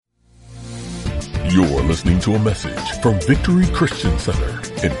You're listening to a message from Victory Christian Center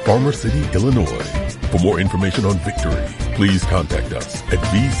in Farmer City, Illinois. For more information on Victory, please contact us at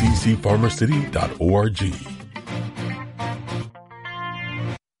vccfarmercity.org.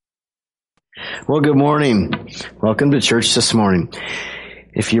 Well, good morning. Welcome to church this morning.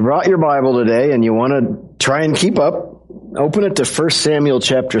 If you brought your Bible today and you want to try and keep up, open it to 1 Samuel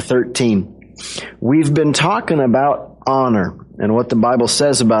chapter 13. We've been talking about honor and what the Bible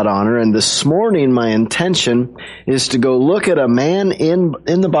says about honor, and this morning my intention is to go look at a man in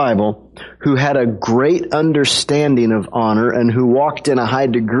the Bible who had a great understanding of honor and who walked in a high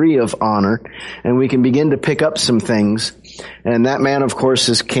degree of honor, and we can begin to pick up some things. And that man, of course,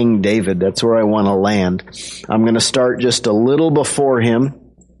 is King David. That's where I want to land. I'm going to start just a little before him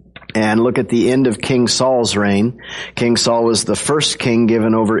and look at the end of King Saul's reign. King Saul was the first king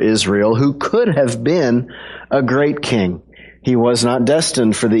given over Israel who could have been a great king. He was not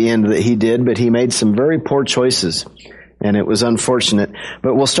destined for the end that he did, but he made some very poor choices, and it was unfortunate.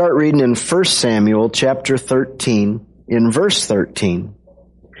 But we'll start reading in 1 Samuel chapter 13, in verse 13.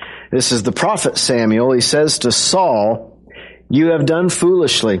 This is the prophet Samuel. He says to Saul, "You have done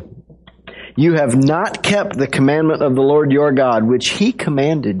foolishly. You have not kept the commandment of the Lord your God, which he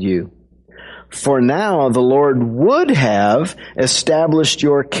commanded you. For now the Lord would have established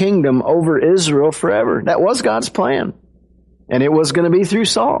your kingdom over Israel forever." That was God's plan. And it was going to be through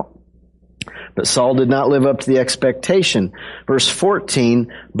Saul. But Saul did not live up to the expectation. Verse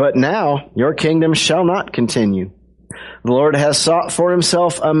 14, "But now your kingdom shall not continue. The Lord has sought for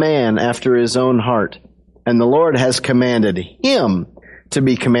himself a man after his own heart, and the Lord has commanded him to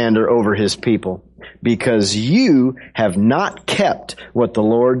be commander over his people, because you have not kept what the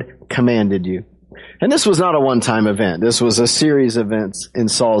Lord commanded you." And this was not a one-time event. This was a series of events in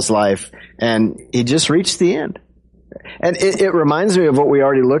Saul's life, and he just reached the end. And it reminds me of what we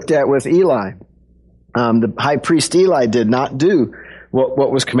already looked at with Eli. The high priest Eli did not do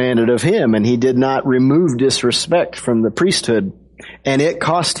what was commanded of him, and he did not remove disrespect from the priesthood. And it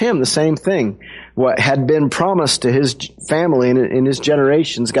cost him the same thing. What had been promised to his family and in his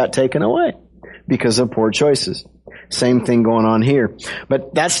generations got taken away because of poor choices. Same thing going on here.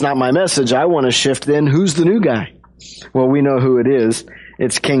 But that's not my message. I want to shift then. Who's the new guy? Well, we know who it is.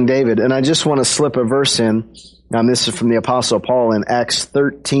 It's King David. And I just want to slip a verse in. This is from the Apostle Paul in Acts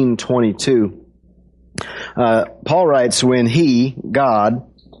 13:22. Paul writes, "When he, God,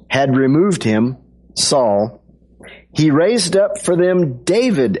 had removed him, Saul, he raised up for them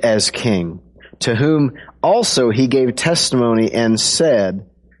David as king, to whom also he gave testimony and said,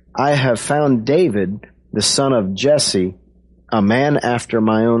 I have found David, the son of Jesse, a man after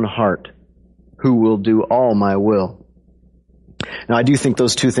my own heart, who will do all my will." Now, I do think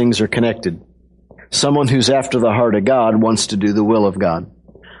those two things are connected. Someone who's after the heart of God wants to do the will of God.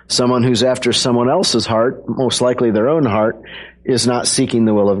 Someone who's after someone else's heart, most likely their own heart, is not seeking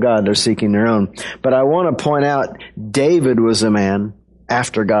the will of God. They're seeking their own. But I want to point out, David was a man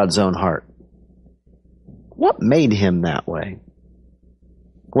after God's own heart. What made him that way?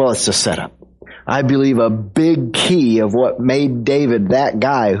 Well, it's a setup. I believe a big key of what made David that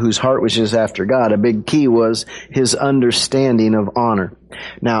guy whose heart was just after God, a big key was his understanding of honor.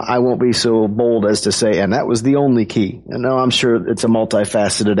 Now, I won't be so bold as to say, and that was the only key. And no, I'm sure it's a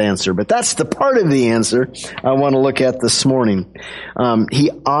multifaceted answer, but that's the part of the answer I want to look at this morning. He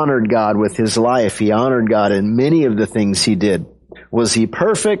honored God with his life. He honored God in many of the things he did. Was he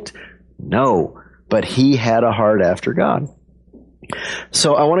perfect? No, but he had a heart after God.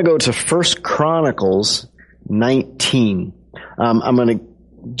 So I want to go to 1 Chronicles 19. I'm going to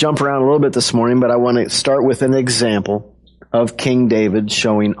jump around a little bit this morning, but I want to start with an example of King David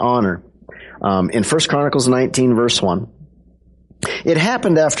showing honor. In 1 Chronicles 19, verse 1, "It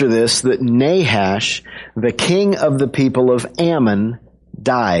happened after this that Nahash, the king of the people of Ammon,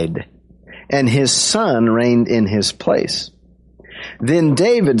 died, and his son reigned in his place. Then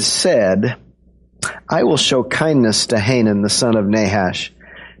David said, I will show kindness to Hanun, the son of Nahash,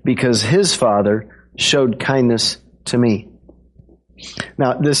 because his father showed kindness to me."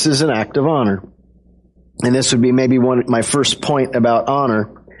 Now, this is an act of honor. And this would be maybe my first point about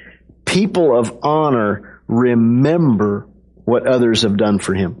honor. People of honor remember what others have done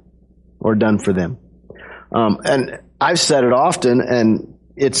for him or done for them. And I've said it often, and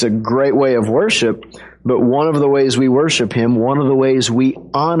it's a great way of worship. But one of the ways we worship him, one of the ways we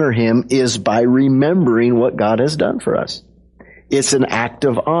honor him is by remembering what God has done for us. It's an act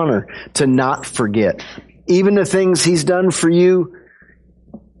of honor to not forget. Even the things he's done for you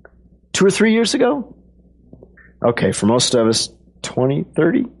 2 or 3 years ago. Okay, for most of us, 20,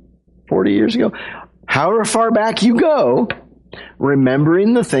 30, 40 years ago. However far back you go,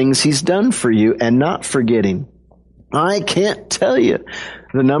 remembering the things he's done for you and not forgetting. I can't tell you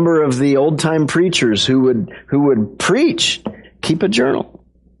the number of the old-time preachers who would preach, keep a journal.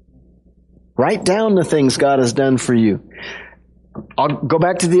 Write down the things God has done for you. I'll go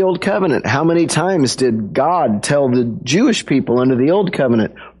back to the Old Covenant. How many times did God tell the Jewish people under the Old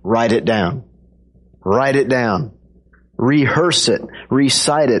Covenant, write it down? Write it down. Rehearse it.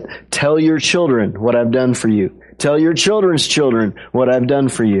 Recite it. Tell your children what I've done for you. Tell your children's children what I've done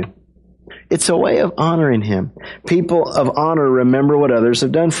for you. It's a way of honoring him. People of honor remember what others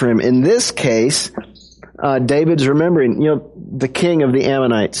have done for him. In this case, David's remembering, the king of the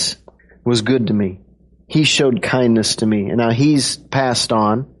Ammonites was good to me. He showed kindness to me. And now he's passed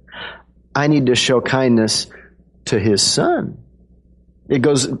on. I need to show kindness to his son. It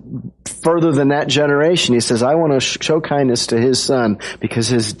goes further than that generation. He says, I want to show kindness to his son because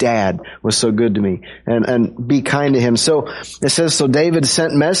his dad was so good to me, and be kind to him. So it says, so David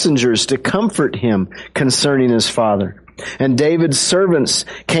sent messengers to comfort him concerning his father. And David's servants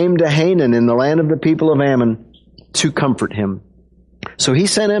came to Hanun in the land of the people of Ammon to comfort him. So he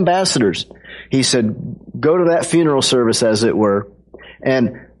sent ambassadors. He said, go to that funeral service, as it were,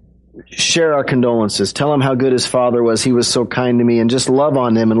 and share our condolences. Tell him how good his father was. He was so kind to me, and just love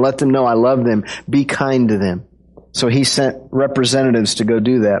on them and let them know I love them. Be kind to them. So he sent representatives to go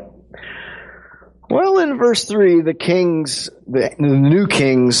do that. Well, in verse 3, the new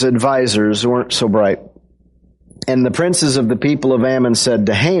king's advisors weren't so bright. And the princes of the people of Ammon said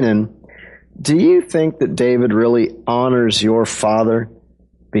to Hanun, do you think that David really honors your father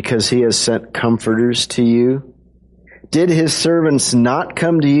because he has sent comforters to you? Did his servants not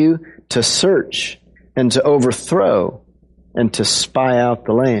come to you to search and to overthrow and to spy out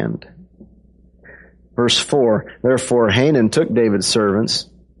the land? Verse 4, therefore Hanun took David's servants,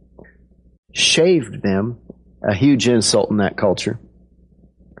 shaved them, a huge insult in that culture,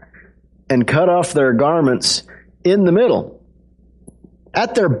 and cut off their garments in the middle,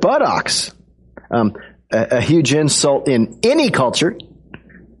 at their buttocks. A huge insult in any culture.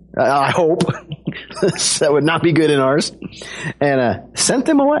 I hope. That would not be good in ours. And sent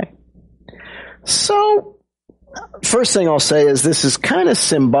them away. So, first thing I'll say is this is kind of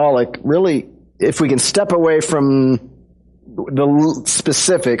symbolic, really, if we can step away from the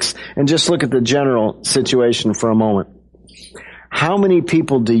specifics and just look at the general situation for a moment. How many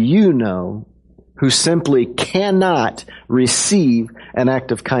people do you know who simply cannot receive an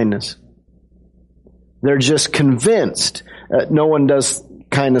act of kindness? They're just convinced. No one does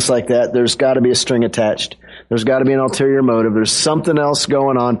kindness like that. There's got to be a string attached. There's got to be an ulterior motive. There's something else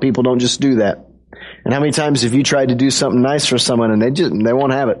going on. People don't just do that. And how many times have you tried to do something nice for someone and they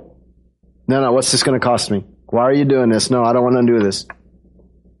won't have it? No, what's this going to cost me? Why are you doing this? No, I don't want to do this.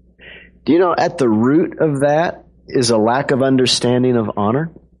 Do you know at the root of that is a lack of understanding of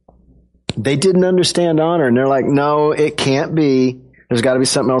honor? They didn't understand honor, and they're like, no, it can't be. There's got to be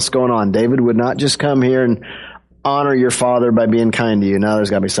something else going on. David would not just come here and honor your father by being kind to you. Now there's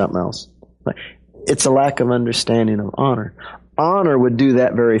got to be something else. It's a lack of understanding of honor. Honor would do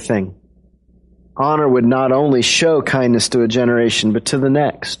that very thing. Honor would not only show kindness to a generation, but to the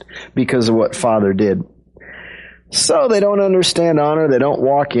next because of what father did. So they don't understand honor. They don't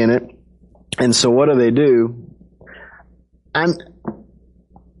walk in it. And so what do? I'm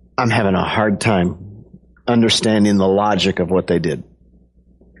having a hard time understanding the logic of what they did.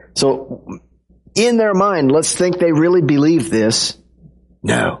 So in their mind, let's think they really believe this.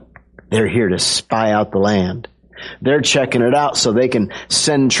 No, they're here to spy out the land. They're checking it out so they can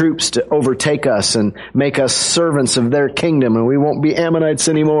send troops to overtake us and make us servants of their kingdom, and we won't be Ammonites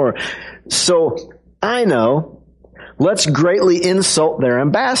anymore. So I know, let's greatly insult their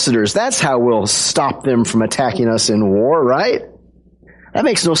ambassadors. That's how we'll stop them from attacking us in war, right? That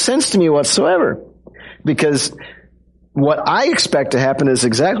makes no sense to me whatsoever, because what I expect to happen is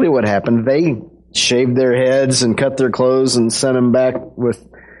exactly what happened. They shaved their heads and cut their clothes and sent them back with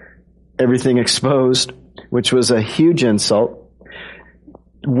everything exposed, which was a huge insult.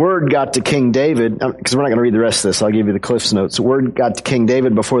 Word got to King David, because we're not going to read the rest of this. I'll give you the Cliff's Notes. Word got to King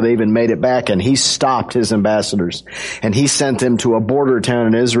David before they even made it back, and he stopped his ambassadors. And he sent them to a border town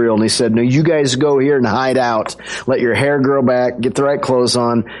in Israel, and he said, no, you guys go here and hide out. Let your hair grow back, get the right clothes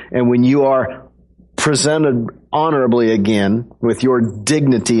on, and when you are presented honorably again, with your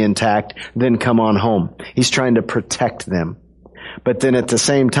dignity intact, then come on home. He's trying to protect them. But then at the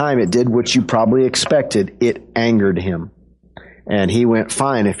same time, it did what you probably expected. It angered him. And he went,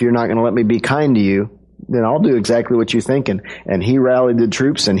 fine, if you're not going to let me be kind to you, then I'll do exactly what you're thinking. And he rallied the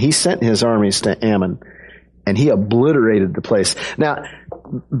troops, and he sent his armies to Ammon. And he obliterated the place. Now,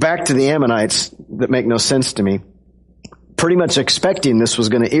 back to the Ammonites that make no sense to me. pretty much expecting this was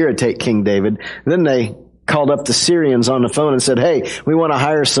going to irritate King David. Then they called up the Syrians on the phone and said, hey, we want to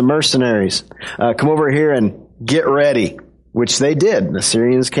hire some mercenaries. Come over here and get ready, which they did. The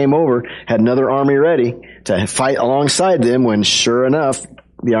Syrians came over, had another army ready to fight alongside them when, sure enough,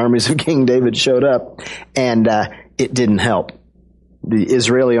 the armies of King David showed up, and it didn't help. The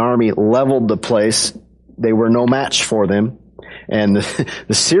Israeli army leveled the place. They were no match for them. And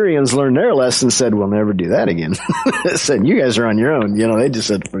the Syrians learned their lesson and said, we'll never do that again. They said, you guys are on your own. They just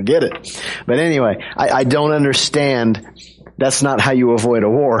said, forget it. But anyway, I don't understand. That's not how you avoid a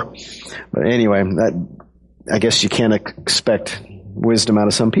war. But anyway, I guess you can't expect wisdom out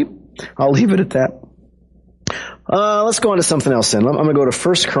of some people. I'll leave it at that. Let's go on to something else then. I'm going to go to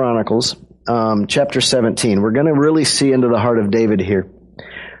 1 Chronicles, chapter 17. We're going to really see into the heart of David here.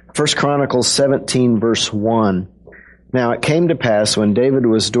 1 Chronicles 17, verse 1. Now it came to pass when David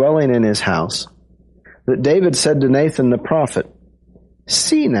was dwelling in his house that David said to Nathan the prophet,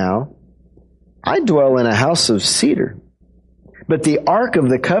 see now, I dwell in a house of cedar, but the ark of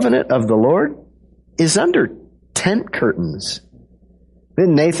the covenant of the Lord is under tent curtains.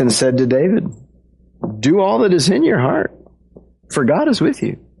 Then Nathan said to David, do all that is in your heart, for God is with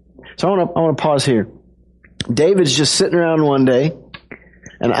you. So I want to pause here. David's just sitting around one day,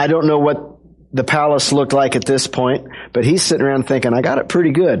 and I don't know what the palace looked like at this point, but he's sitting around thinking, I got it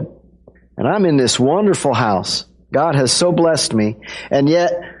pretty good. And I'm in this wonderful house. God has so blessed me. And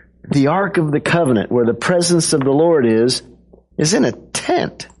yet, the Ark of the Covenant, where the presence of the Lord is in a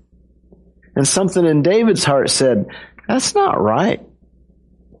tent. And something in David's heart said, that's not right.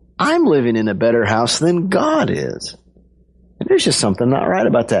 I'm living in a better house than God is. And there's just something not right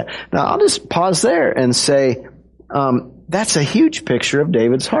about that. Now, I'll just pause there and say, that's a huge picture of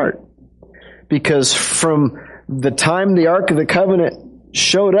David's heart. Because from the time the Ark of the Covenant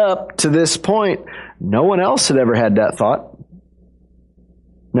showed up to this point, no one else had ever had that thought.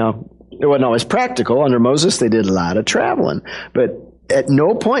 Now, it wasn't always practical. Under Moses, they did a lot of traveling. But at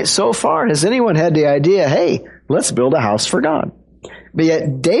no point so far has anyone had the idea, hey, let's build a house for God. But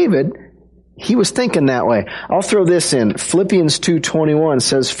yet David, he was thinking that way. I'll throw this in. Philippians 2:21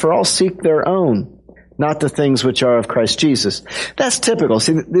 says, for all seek their own, not the things which are of Christ Jesus. That's typical.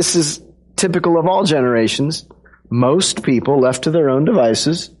 See, this is typical of all generations. Most people left to their own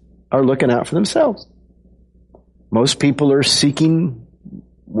devices are looking out for themselves. Most people are seeking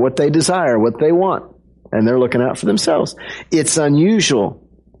what they desire, what they want, and they're looking out for themselves. It's unusual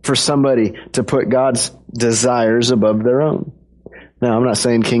for somebody to put God's desires above their own. Now, I'm not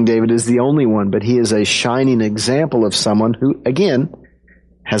saying King David is the only one, but he is a shining example of someone who, again,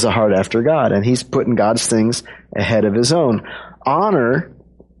 has a heart after God, and he's putting God's things ahead of his own. Honor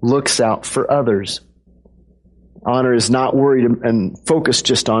looks out for others. Honor is not worried and focused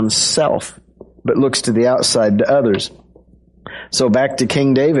just on self, but looks to the outside, to others. So back to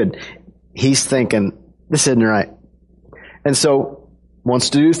King David, he's thinking, this isn't right. And so,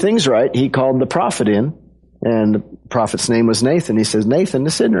 wants to do things right. He called the prophet in, and the prophet's name was Nathan. He says, Nathan,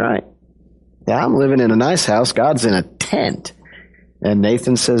 this isn't right. Yeah, I'm living in a nice house. God's in a tent. And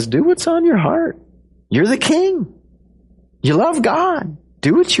Nathan says, do what's on your heart. You're the king. You love God.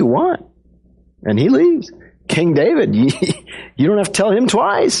 Do what you want. And he leaves. King David, you don't have to tell him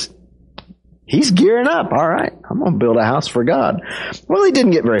twice. He's gearing up. All right, I'm going to build a house for God. Well, he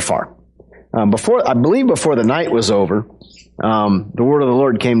didn't get very far. Before the night was over, the word of the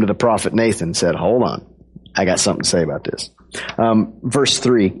Lord came to the prophet Nathan and said, hold on, I got something to say about this. Verse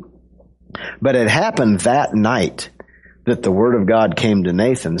 3, but it happened that night that the word of God came to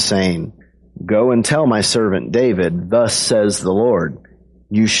Nathan saying, go and tell my servant David, thus says the Lord,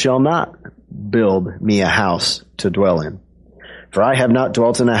 you shall not build me a house to dwell in. For I have not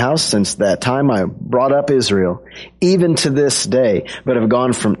dwelt in a house since that time I brought up Israel, even to this day, but have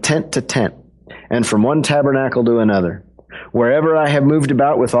gone from tent to tent, and from one tabernacle to another. Wherever I have moved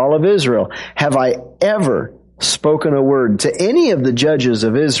about with all of Israel, have I ever spoken a word to any of the judges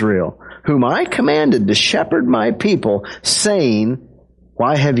of Israel, whom I commanded to shepherd my people, saying,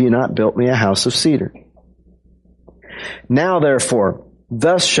 why have you not built me a house of cedar? Now therefore,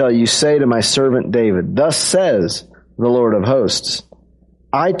 thus shall you say to my servant David, thus says the Lord of hosts,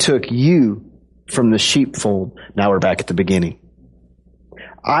 I took you from the sheepfold. Now we're back at the beginning.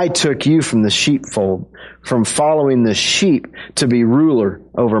 I took you from the sheepfold, from following the sheep to be ruler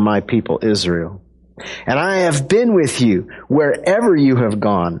over my people Israel. And I have been with you wherever you have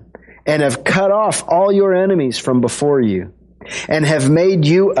gone, and have cut off all your enemies from before you, and have made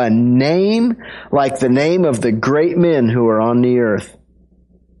you a name like the name of the great men who are on the earth.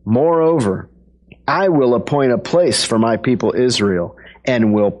 Moreover, I will appoint a place for my people Israel,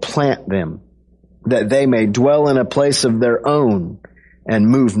 and will plant them. that they may dwell in a place of their own and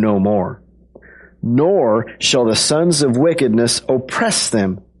move no more. Nor shall the sons of wickedness oppress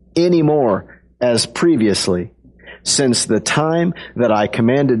them any more as previously, since the time that I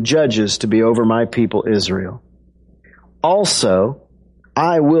commanded judges to be over my people Israel. Also,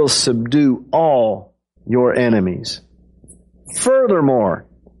 I will subdue all your enemies. Furthermore,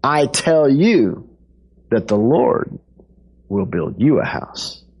 I tell you that the Lord will build you a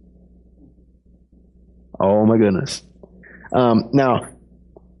house. Oh my goodness. Now,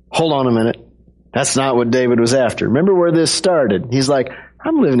 hold on a minute. That's not what David was after. Remember where this started. He's like,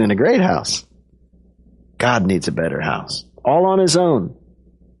 I'm living in a great house. God needs a better house. All on his own.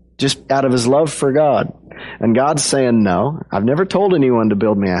 Just out of his love for God. And God's saying, no, I've never told anyone to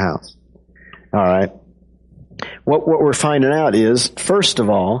build me a house. All right. What we're finding out is, first of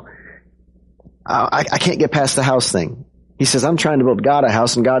all, I can't get past the house thing. He says, I'm trying to build God a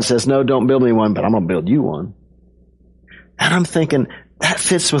house, and God says, no, don't build me one, but I'm going to build you one. And I'm thinking, that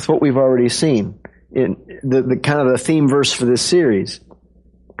fits with what we've already seen in the kind of the theme verse for this series.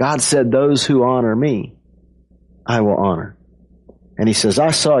 God said, those who honor me, I will honor. And he says,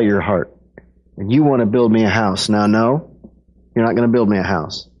 I saw your heart, and you want to build me a house. Now, no, you're not going to build me a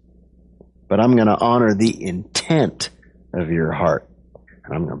house, but I'm going to honor the intent of your heart,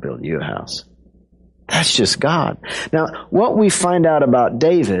 and I'm going to build you a house. That's just God. Now, what we find out about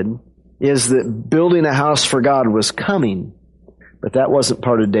David is that building a house for God was coming, but that wasn't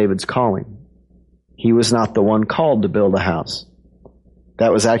part of David's calling. He was not the one called to build a house.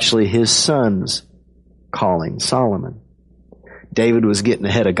 That was actually his son's calling, Solomon. David was getting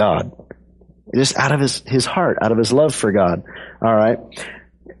ahead of God. Just out of his heart, out of his love for God. All right.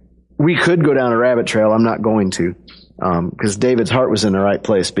 We could go down a rabbit trail. I'm not going to. Because David's heart was in the right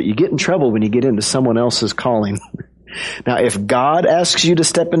place. But you get in trouble when you get into someone else's calling. Now, if God asks you to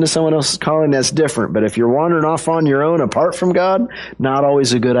step into someone else's calling, that's different. But if you're wandering off on your own apart from God, not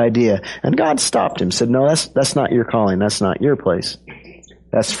always a good idea. And God stopped him, said, no, that's not your calling. That's not your place.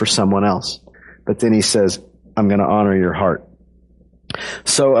 That's for someone else. But then he says, I'm going to honor your heart.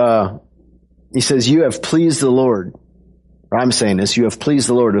 So he says, you have pleased the Lord. Or I'm saying this, you have pleased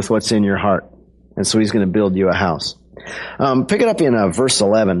the Lord with what's in your heart. And so he's going to build you a house. Pick it up in verse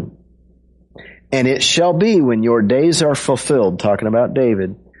 11. And it shall be when your days are fulfilled, talking about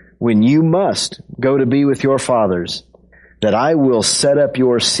David, when you must go to be with your fathers, that I will set up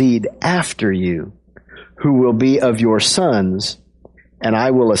your seed after you, who will be of your sons, and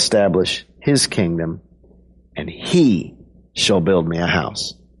I will establish his kingdom, and he shall build me a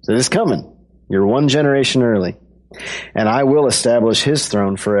house. So it's coming. You're one generation early. And I will establish his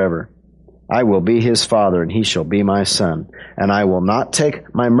throne forever. I will be his father, and he shall be my son. And I will not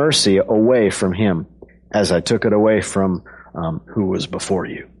take my mercy away from him, as I took it away from who was before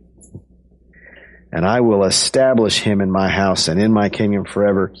you. And I will establish him in my house and in my kingdom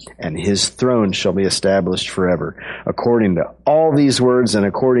forever, and his throne shall be established forever. According to all these words and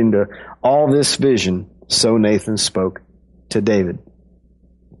according to all this vision, so Nathan spoke to David.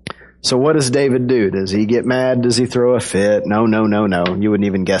 So what does David do? Does he get mad? Does he throw a fit? No. You wouldn't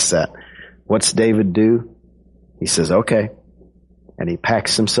even guess that. What's David do? He says, okay. And he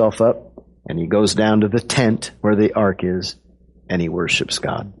packs himself up and he goes down to the tent where the ark is and he worships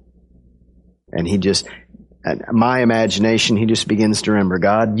God. And he just, my imagination, he just begins to remember,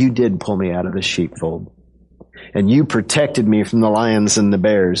 God, you did pull me out of the sheepfold. And you protected me from the lions and the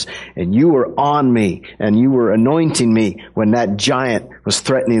bears. And you were on me. And you were anointing me when that giant was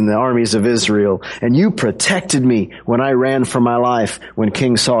threatening the armies of Israel. And you protected me when I ran for my life, when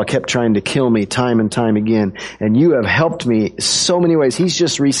King Saul kept trying to kill me time and time again. And you have helped me so many ways. He's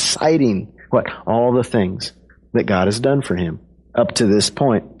just reciting all the things that God has done for him up to this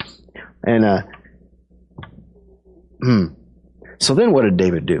point. And so then what did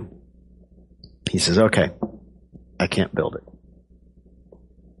David do? He says, okay, I can't build it,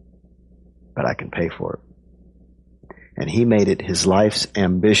 but I can pay for it. And he made it his life's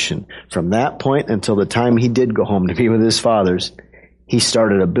ambition. From that point until the time he did go home to be with his fathers, he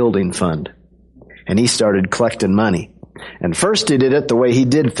started a building fund. And he started collecting money. And first he did it the way he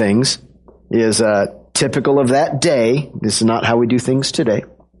did things is typical of that day. This is not how we do things today.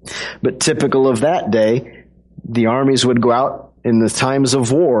 But typical of that day, the armies would go out in the times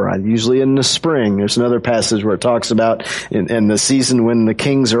of war, usually in the spring. There's another passage where it talks about in the season when the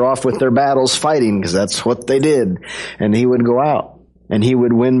kings are off with their battles fighting, because that's what they did. And he would go out and he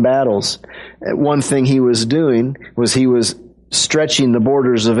would win battles. One thing he was doing was he was stretching the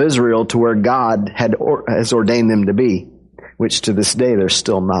borders of Israel to where God has ordained them to be, which to this day they're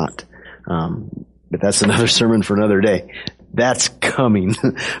still not. But that's another sermon for another day. That's coming.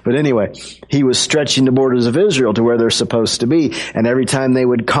 But anyway, he was stretching the borders of Israel to where they're supposed to be. And every time they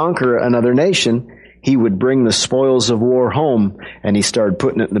would conquer another nation, he would bring the spoils of war home, and he started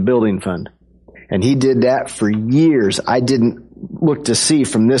putting it in the building fund. And he did that for years. I didn't look to see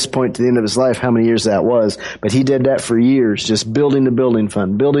from this point to the end of his life how many years that was, but he did that for years, just building the building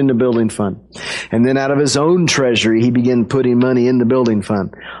fund, building the building fund. And then out of his own treasury, he began putting money in the building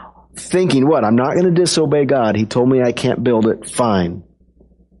fund. Thinking, what? I'm not going to disobey God. He told me I can't build it. Fine.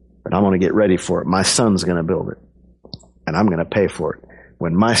 But I'm going to get ready for it. My son's going to build it. And I'm going to pay for it.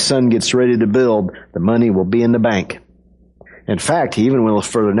 When my son gets ready to build, the money will be in the bank. In fact, he even went a little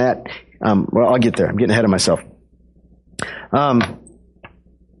further than that. Well, I'll get there. I'm getting ahead of myself. Am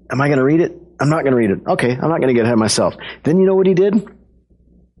I going to read it? I'm not going to read it. Okay, I'm not going to get ahead of myself. Then you know what he did?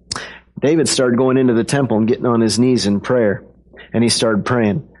 David started going into the temple and getting on his knees in prayer. And he started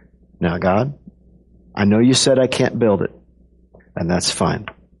praying. Now, God, I know you said I can't build it. And that's fine.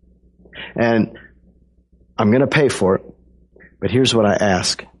 And I'm going to pay for it. But here's what I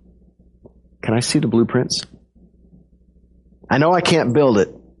ask. Can I see the blueprints? I know I can't build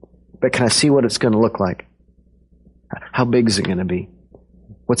it. But can I see what it's going to look like? How big is it going to be?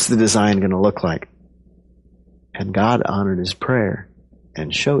 What's the design going to look like? And God honored his prayer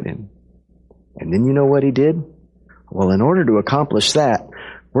and showed him. And then you know what he did? Well, in order to accomplish that,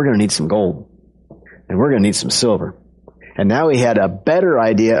 we're going to need some gold. And we're going to need some silver. And now he had a better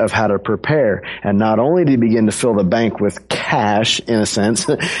idea of how to prepare. And not only did he begin to fill the bank with cash, in a sense,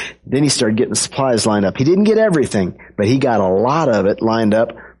 then he started getting supplies lined up. He didn't get everything, but he got a lot of it lined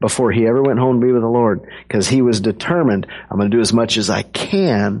up before he ever went home to be with the Lord. Because he was determined, I'm going to do as much as I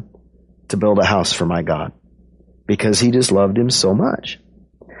can to build a house for my God. Because he just loved him so much.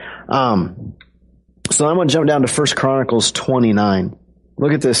 So I'm going to jump down to 1 Chronicles 29.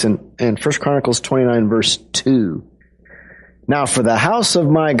 Look at this in 1 Chronicles 29 verse 2. Now for the house of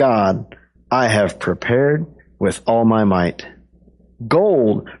my God, I have prepared with all my might.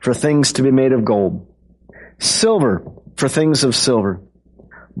 Gold for things to be made of gold. Silver for things of silver.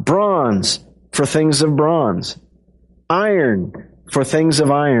 Bronze for things of bronze. Iron for things of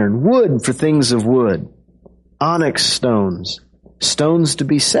iron. Wood for things of wood. Onyx stones. Stones to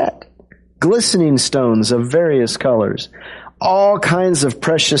be set. Glistening stones of various colors. All kinds of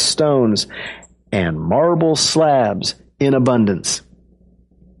precious stones. And marble slabs in abundance.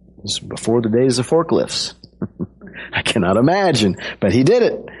 This is before the days of forklifts. I cannot imagine, but he did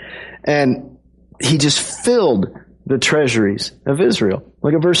it. And he just filled the treasuries of Israel.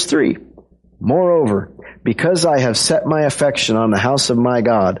 Look at verse 3. Moreover, because I have set my affection on the house of my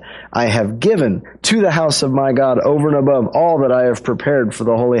God, I have given to the house of my God over and above all that I have prepared for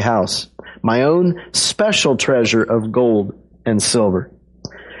the holy house, my own special treasure of gold and silver.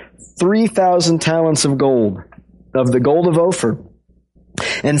 3,000 talents of gold, of the gold of Ophir,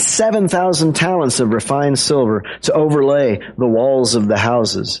 and 7,000 talents of refined silver to overlay the walls of the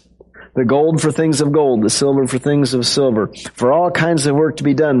houses. The gold for things of gold, the silver for things of silver, for all kinds of work to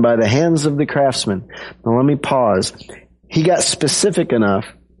be done by the hands of the craftsmen. Now let me pause. He got specific enough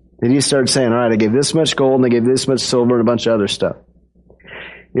that he started saying, all right, I gave this much gold and I gave this much silver and a bunch of other stuff.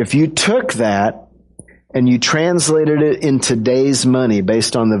 If you took that and you translated it in today's money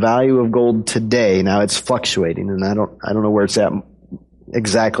based on the value of gold today, now it's fluctuating and I don't know where it's at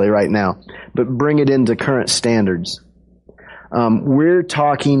exactly right now, but bring it into current standards. We're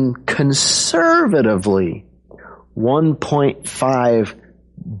talking conservatively $1.5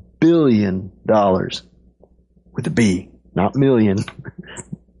 billion with a B, not million.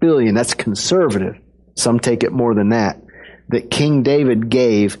 Billion, that's conservative. Some take it more than that King David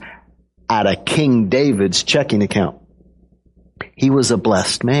gave out of King David's checking account. He was a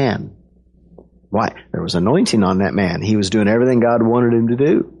blessed man. Why? There was anointing on that man. He was doing everything God wanted him to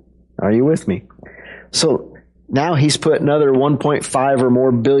do. Are you with me? So now he's put another 1.5 or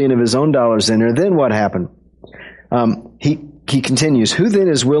more billion of his own dollars in there. Then what happened? He continues, who then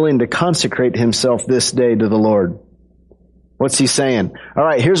is willing to consecrate himself this day to the Lord? What's he saying? All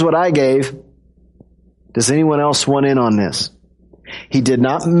right, here's what I gave. Does anyone else want in on this? He did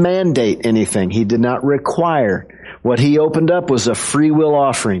not mandate anything. He did not require. What he opened up was a free will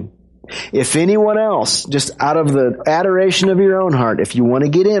offering. If anyone else, just out of the adoration of your own heart, if you want to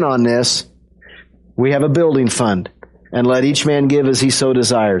get in on this, we have a building fund. And let each man give as he so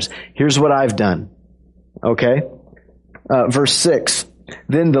desires. Here's what I've done. Okay? Verse 6.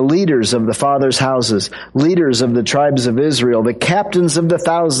 Then the leaders of the fathers' houses, leaders of the tribes of Israel, the captains of the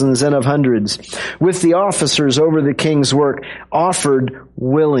thousands and of hundreds, with the officers over the king's work, offered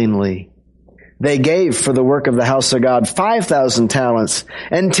willingly. They gave for the work of the house of God 5,000 talents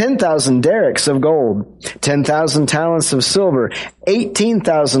and 10,000 derricks of gold, 10,000 talents of silver,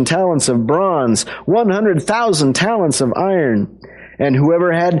 18,000 talents of bronze, 100,000 talents of iron. And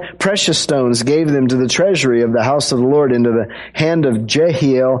whoever had precious stones gave them to the treasury of the house of the Lord into the hand of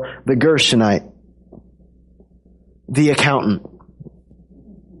Jehiel the Gershonite, the accountant.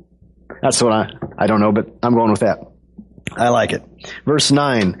 That's what I don't know, but I'm going with that. I like it. Verse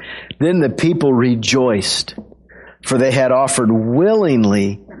 9, then the people rejoiced, for they had offered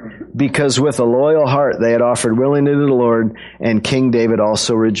willingly, because with a loyal heart they had offered willingly to the Lord, and King David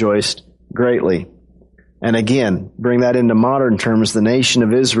also rejoiced greatly. And again, bring that into modern terms, the nation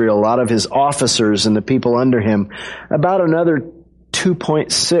of Israel, a lot of his officers and the people under him, about another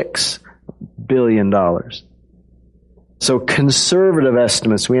 $2.6 billion. So conservative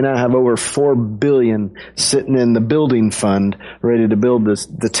estimates, we now have over $4 billion sitting in the building fund ready to build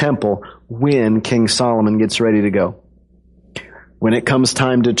the temple when King Solomon gets ready to go. When it comes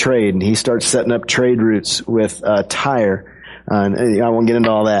time to trade, and he starts setting up trade routes with Tyre, and I won't get into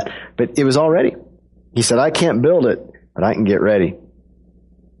all that, but it was all ready. He said, I can't build it, but I can get ready.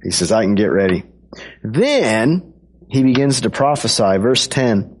 He says, I can get ready. Then he begins to prophesy. Verse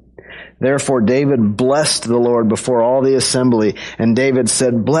 10, therefore David blessed the Lord before all the assembly. And David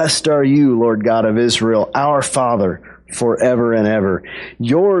said, blessed are you, Lord God of Israel, our Father, forever and ever.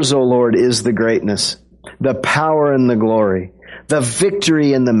 Yours, O Lord, is the greatness, the power and the glory, the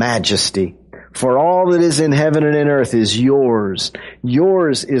victory and the majesty. For all that is in heaven and in earth is yours.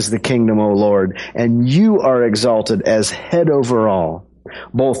 Yours is the kingdom, O Lord, and you are exalted as head over all.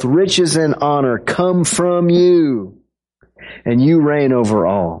 Both riches and honor come from you, and you reign over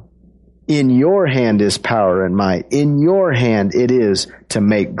all. In your hand is power and might. In your hand it is to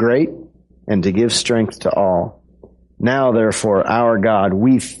make great and to give strength to all. Now, therefore, our God,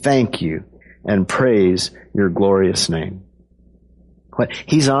 we thank you and praise your glorious name.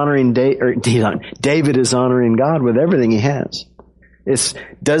 He's honoring David is honoring God with everything he has.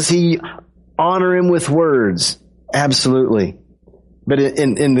 Does he honor him with words? Absolutely. But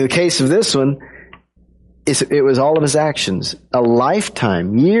in the case of this one, it was all of his actions, a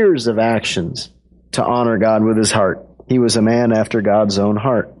lifetime, years of actions to honor God with his heart. He was a man after God's own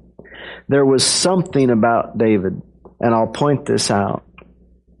heart. There was something about David, and I'll point this out.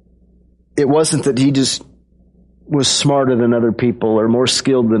 It wasn't that he just was smarter than other people or more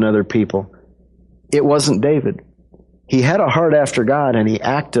skilled than other people. It wasn't David. He had a heart after God and he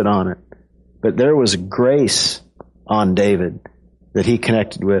acted on it. But there was grace on David that he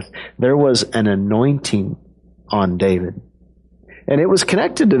connected with. There was an anointing on David. And it was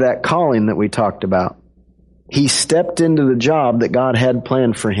connected to that calling that we talked about. He stepped into the job that God had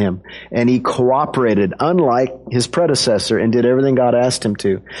planned for him, and he cooperated, unlike his predecessor, and did everything God asked him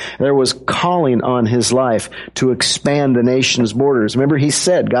to. There was calling on his life to expand the nation's borders. Remember,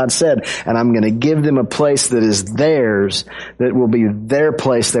 God said, and I'm going to give them a place that is theirs, that will be their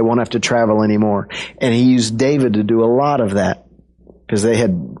place. They won't have to travel anymore. And he used David to do a lot of that, because they had,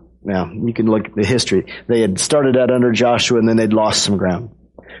 you can look at the history. They had started out under Joshua, and then they'd lost some ground.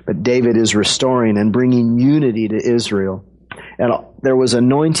 But David is restoring and bringing unity to Israel. And there was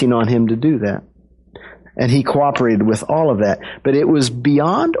anointing on him to do that. And he cooperated with all of that. But it was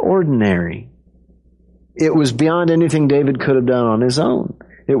beyond ordinary. It was beyond anything David could have done on his own.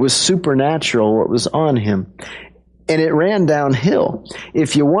 It was supernatural what was on him. And it ran downhill.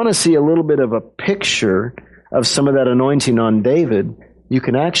 If you want to see a little bit of a picture of some of that anointing on David, you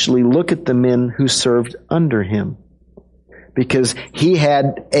can actually look at the men who served under him. Because he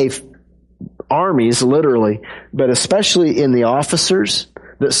had armies, literally, but especially in the officers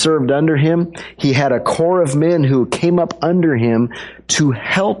that served under him, he had a corps of men who came up under him to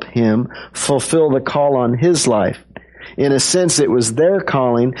help him fulfill the call on his life. In a sense, it was their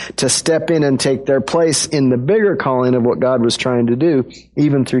calling to step in and take their place in the bigger calling of what God was trying to do,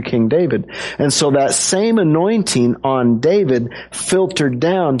 even through King David. And so that same anointing on David filtered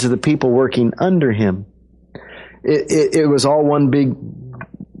down to the people working under him. It was all one big,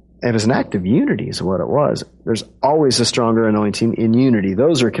 it was an act of unity is what it was. There's always a stronger anointing in unity.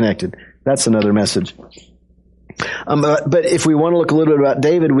 Those are connected. That's another message. But if we want to look a little bit about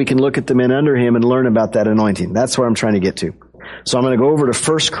David, we can look at the men under him and learn about that anointing. That's where I'm trying to get to. So I'm going to go over to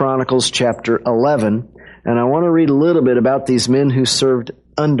 1 Chronicles chapter 11, and I want to read a little bit about these men who served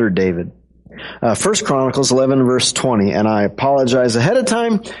under David. 1 Chronicles 11 verse 20, and I apologize ahead of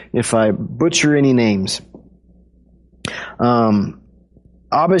time if I butcher any names.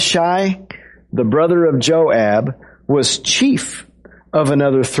 Abishai, the brother of Joab, was chief of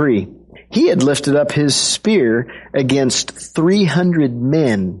another 3. He had lifted up his spear against 300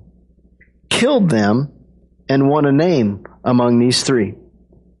 men, killed them and won a name among these three.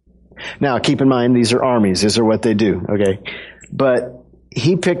 Now, keep in mind, these are armies. These are what they do, okay? But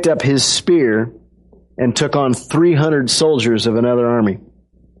he picked up his spear and took on 300 soldiers of another army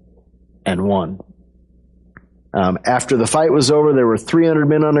and won. After the fight was over, there were 300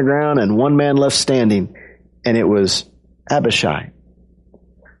 men on the ground and one man left standing, and it was Abishai.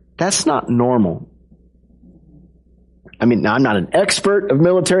 That's not normal. I mean, I'm not an expert of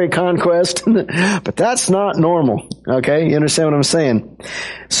military conquest, but that's not normal. Okay? You understand what I'm saying?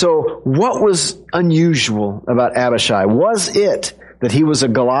 So, what was unusual about Abishai? Was it that he was a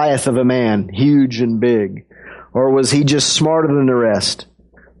Goliath of a man, huge and big? Or was he just smarter than the rest?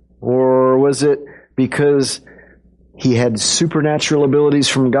 Or was it because he had supernatural abilities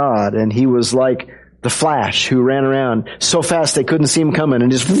from God and he was like the Flash who ran around so fast they couldn't see him coming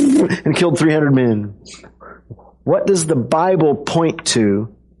and just and killed 300 men? What does the Bible point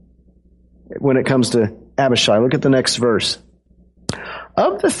to when it comes to Abishai? Look at the next verse.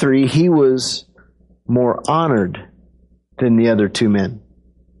 Of the three, he was more honored than the other two men.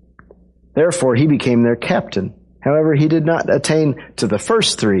 Therefore, he became their captain. However, he did not attain to the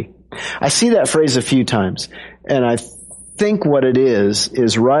first three. I see that phrase a few times, and I think what it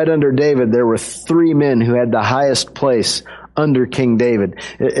is right under David, there were three men who had the highest place under King David.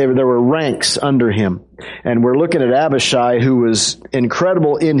 There were ranks under him. And we're looking at Abishai, who was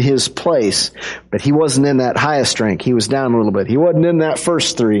incredible in his place, but he wasn't in that highest rank. He was down a little bit. He wasn't in that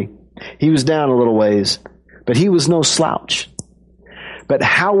first three. He was down a little ways, but he was no slouch. But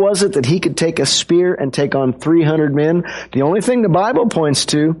how was it that he could take a spear and take on 300 men? The only thing the Bible points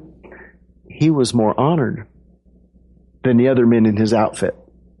to, he was more honored than the other men in his outfit.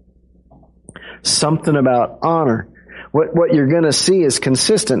 Something about honor. What you're going to see is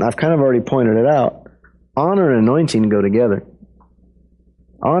consistent. I've kind of already pointed it out. Honor and anointing go together.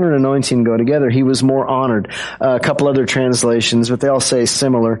 Honor and anointing go together. He was more honored. A couple other translations, but they all say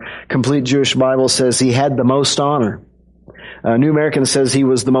similar. Complete Jewish Bible says he had the most honor. New American says he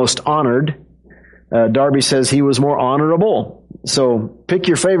was the most honored. Darby says he was more honorable. So pick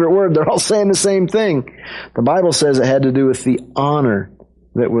your favorite word. They're all saying the same thing. The Bible says it had to do with the honor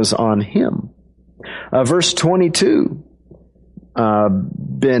that was on him. Verse 22,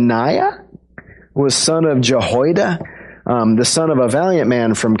 Benaiah was son of Jehoiada, the son of a valiant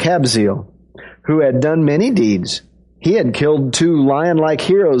man from Kabzeel, who had done many deeds. He had killed 2 lion-like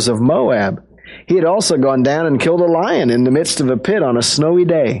heroes of Moab. He had also gone down and killed a lion in the midst of a pit on a snowy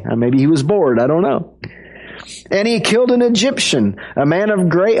day. Maybe he was bored, I don't know. And he killed an Egyptian, a man of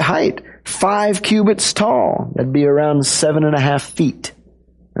great height, 5 cubits tall. That'd be around 7.5 feet.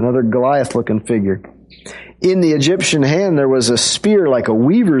 Another Goliath-looking figure. In the Egyptian hand there was a spear like a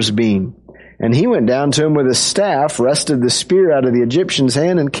weaver's beam. And he went down to him with a staff, wrested the spear out of the Egyptian's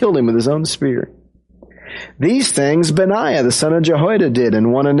hand, and killed him with his own spear. These things Benaiah, the son of Jehoiada, did,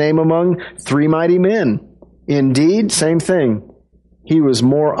 and won a name among 3 mighty men. Indeed, same thing. He was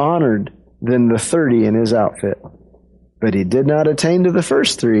more honored than the 30 in his outfit. But he did not attain to the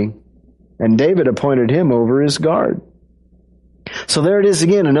first 3, and David appointed him over his guard. So there it is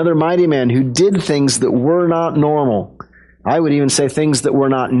again, another mighty man who did things that were not normal. I would even say things that were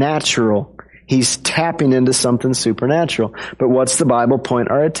not natural. He's tapping into something supernatural. But what's the Bible point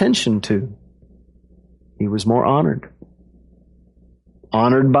our attention to? He was more honored.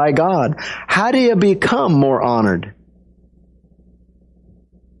 Honored by God. How do you become more honored?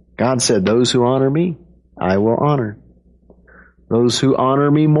 God said, those who honor me, I will honor. Those who honor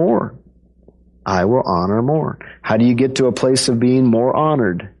me more, I will honor more. How do you get to a place of being more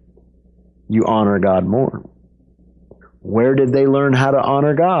honored? You honor God more. Where did they learn how to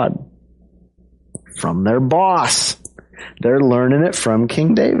honor God? From their boss. They're learning it from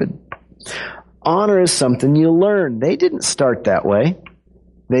King David. Honor is something you learn. They didn't start that way.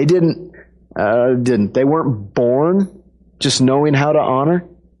 They They weren't born just knowing how to honor.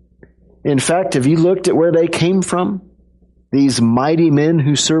 In fact, have you looked at where they came from? These mighty men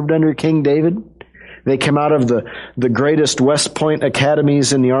who served under King David? They came out of the greatest West Point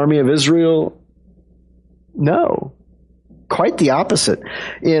academies in the army of Israel? No. Quite the opposite.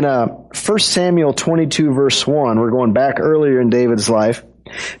 In 1 Samuel 22 verse 1, we're going back earlier in David's life.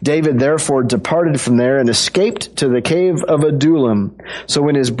 David therefore departed from there and escaped to the cave of Adullam. So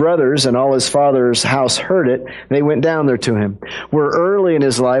when his brothers and all his father's house heard it, they went down there to him. We're early in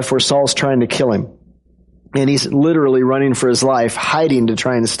his life where Saul's trying to kill him. And he's literally running for his life, hiding to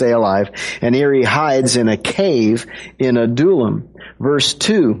try and stay alive. And here he hides in a cave in Adullam. Verse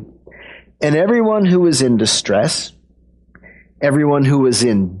 2, and everyone who was in distress, everyone who was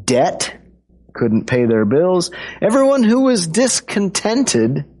in debt, couldn't pay their bills, everyone who was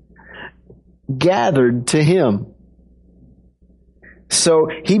discontented, gathered to him. So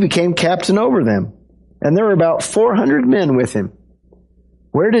he became captain over them. And there were about 400 men with him.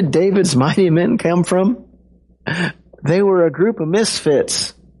 Where did David's mighty men come from? They were a group of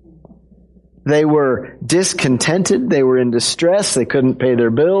misfits. They were discontented. They were in distress. They couldn't pay their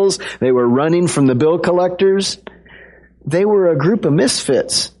bills. They were running from the bill collectors. They were a group of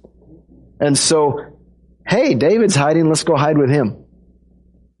misfits. And so, hey, David's hiding. Let's go hide with him.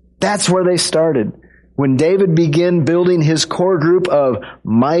 That's where they started. When David began building his core group of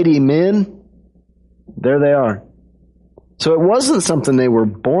mighty men, there they are. So it wasn't something they were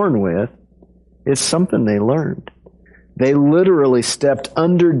born with. It's something they learned. They literally stepped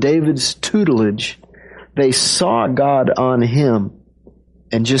under David's tutelage. They saw God on him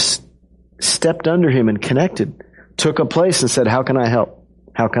and just stepped under him and connected. Took a place and said, how can I help?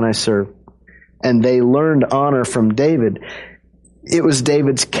 How can I serve? And they learned honor from David. It was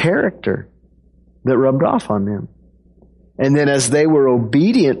David's character that rubbed off on them. And then as they were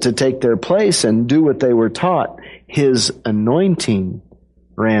obedient to take their place and do what they were taught, his anointing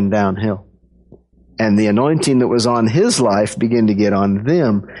ran downhill. And the anointing that was on his life began to get on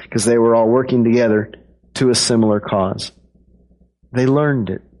them because they were all working together to a similar cause. They learned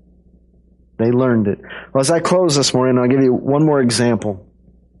it. They learned it. Well, as I close this morning, I'll give you one more example.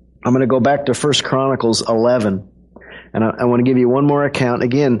 I'm going to go back to 1 Chronicles 11. And I want to give you one more account.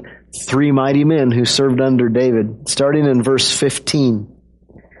 Again, 3 mighty men who served under David, starting in verse 15.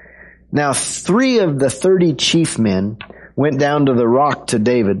 Now 3 of the 30 chief men went down to the rock to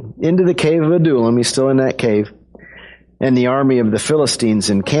David, into the cave of Adullam. He's still in that cave. And the army of the Philistines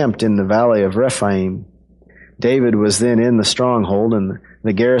encamped in the valley of Rephaim. David was then in the stronghold, and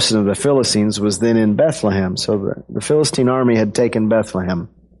the garrison of the Philistines was then in Bethlehem. So the Philistine army had taken Bethlehem.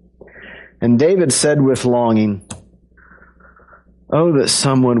 And David said with longing, "Oh, that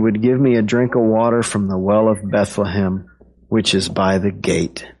someone would give me a drink of water from the well of Bethlehem, which is by the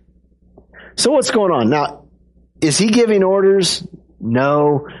gate." So what's going on? Now, is he giving orders?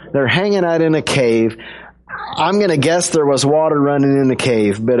 No. They're hanging out in a cave. I'm going to guess there was water running in the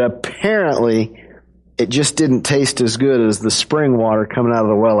cave, but apparently it just didn't taste as good as the spring water coming out of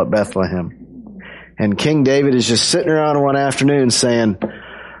the well at Bethlehem. And King David is just sitting around one afternoon saying,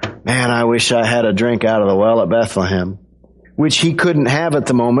 "Man, I wish I had a drink out of the well at Bethlehem," which he couldn't have at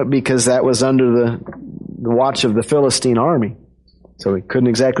the moment because that was under the watch of the Philistine army. So he couldn't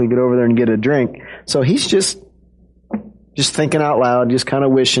exactly get over there and get a drink. So he's just thinking out loud, just kind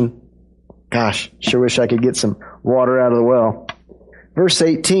of wishing, gosh, sure wish I could get some water out of the well. Verse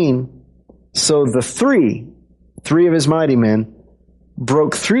 18, so the three of his mighty men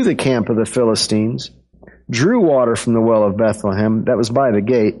broke through the camp of the Philistines, drew water from the well of Bethlehem, that was by the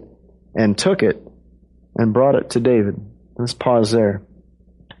gate, and took it and brought it to David. Let's pause there.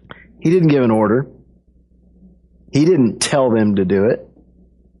 He didn't give an order. He didn't tell them to do it.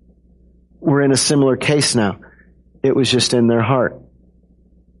 We're in a similar case now. It was just in their heart.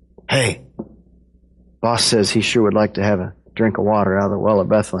 Hey, boss says he sure would like to have a drink of water out of the well at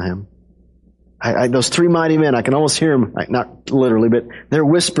Bethlehem. Those 3 mighty men, I can almost hear them, not literally, but they're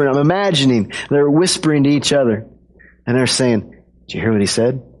whispering. I'm imagining they're whispering to each other. And they're saying, "Did you hear what he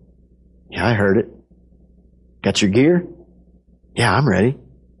said?" "Yeah, I heard it." "Got your gear?" "Yeah, I'm ready."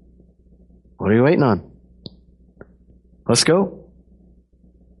 "What are you waiting on?" "Let's go."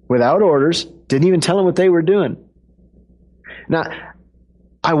 Without orders, didn't even tell them what they were doing. Now,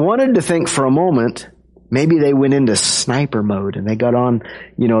 I wanted to think for a moment, maybe they went into sniper mode and they got on,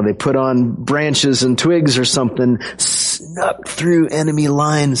 they put on branches and twigs or something, snuck through enemy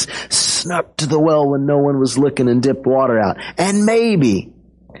lines, snuck to the well when no one was looking and dipped water out. And maybe.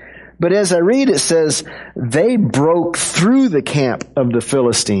 But as I read, it says, they broke through the camp of the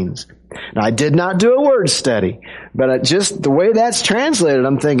Philistines. Now, I did not do a word study, but just the way that's translated,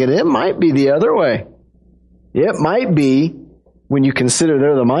 I'm thinking it might be the other way. It might be when you consider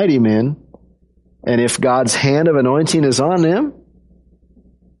they're the mighty men, and if God's hand of anointing is on them,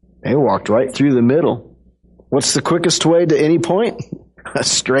 they walked right through the middle. What's the quickest way to any point? A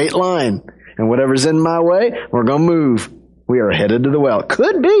straight line. And whatever's in my way, we're going to move. We are headed to the well.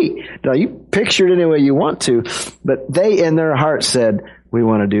 Could be. Now, you picture it any way you want to, but they in their heart said, we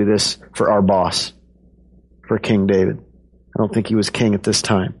want to do this for our boss, for King David. I don't think he was king at this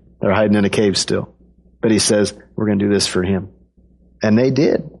time. They're hiding in a cave still. But he says, we're going to do this for him. And they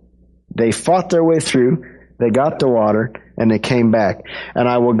did. They fought their way through. They got the water and they came back. And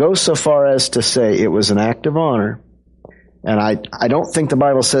I will go so far as to say it was an act of honor. And I don't think the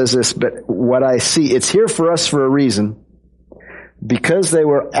Bible says this, but what I see, it's here for us for a reason. Because they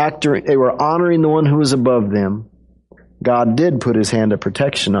were honoring the one who was above them, God did put his hand of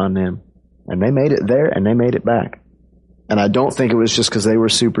protection on them. And they made it there and they made it back. And I don't think it was just because they were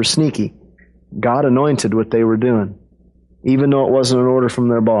super sneaky. God anointed what they were doing, even though it wasn't an order from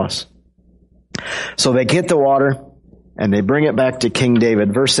their boss. So they get the water and they bring it back to King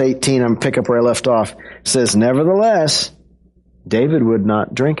David. Verse 18, I'm going to pick up where I left off, says, nevertheless, David would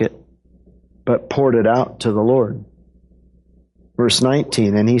not drink it, but poured it out to the Lord. Verse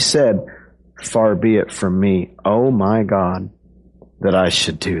 19, and he said, far be it from me, O my God, that I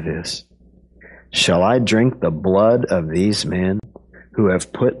should do this. Shall I drink the blood of these men who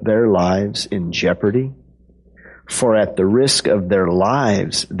have put their lives in jeopardy? For at the risk of their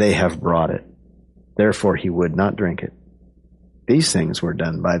lives they have brought it. Therefore he would not drink it. These things were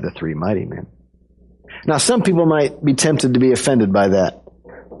done by the three mighty men. Now some people might be tempted to be offended by that.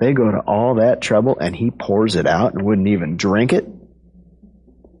 They go to all that trouble and he pours it out and wouldn't even drink it.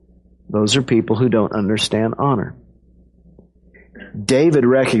 Those are people who don't understand honor. David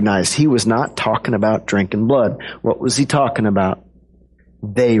recognized he was not talking about drinking blood. What was he talking about?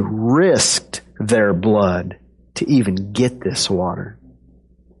 They risked their blood to even get this water.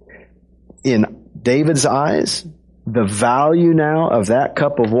 In David's eyes, the value now of that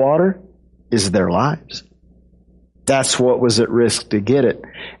cup of water is their lives. That's what was at risk to get it.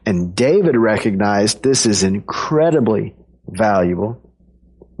 And David recognized this is incredibly valuable.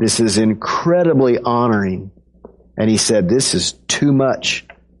 This is incredibly honoring. And he said, this is too much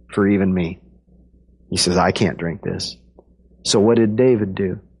for even me. He says, I can't drink this. So what did David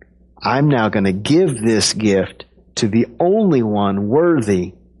do? I'm now going to give this gift to the only one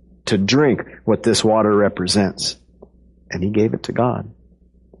worthy to drink what this water represents. And he gave it to God.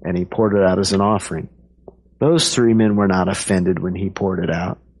 And he poured it out as an offering. Those three men were not offended when he poured it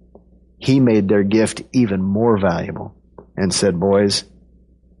out. He made their gift even more valuable and said, boys,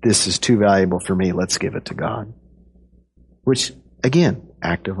 this is too valuable for me. Let's give it to God. Which, again,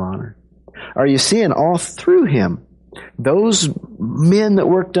 act of honor. Are you seeing all through him? Those men that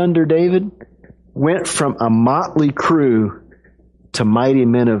worked under David went from a motley crew to mighty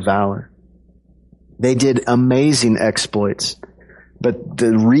men of valor. They did amazing exploits. But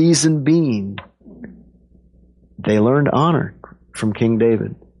the reason being, they learned honor from King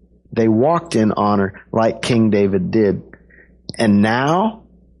David. They walked in honor like King David did. And now,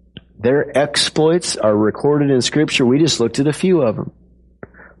 their exploits are recorded in Scripture. We just looked at a few of them.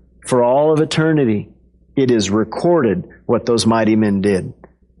 For all of eternity, it is recorded what those mighty men did.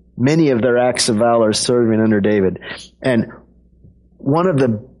 Many of their acts of valor serving under David. And one of the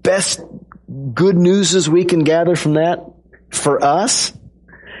best good news we can gather from that, for us,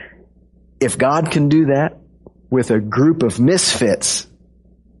 if God can do that with a group of misfits,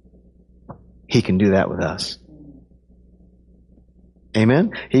 He can do that with us.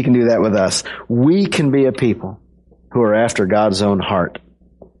 Amen? He can do that with us. We can be a people who are after God's own heart.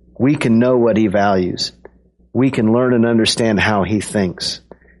 We can know what He values. We can learn and understand how He thinks.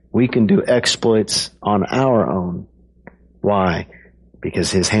 We can do exploits on our own. Why? Because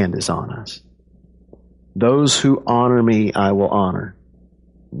His hand is on us. Those who honor me, I will honor.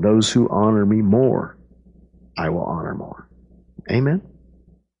 Those who honor me more, I will honor more. Amen?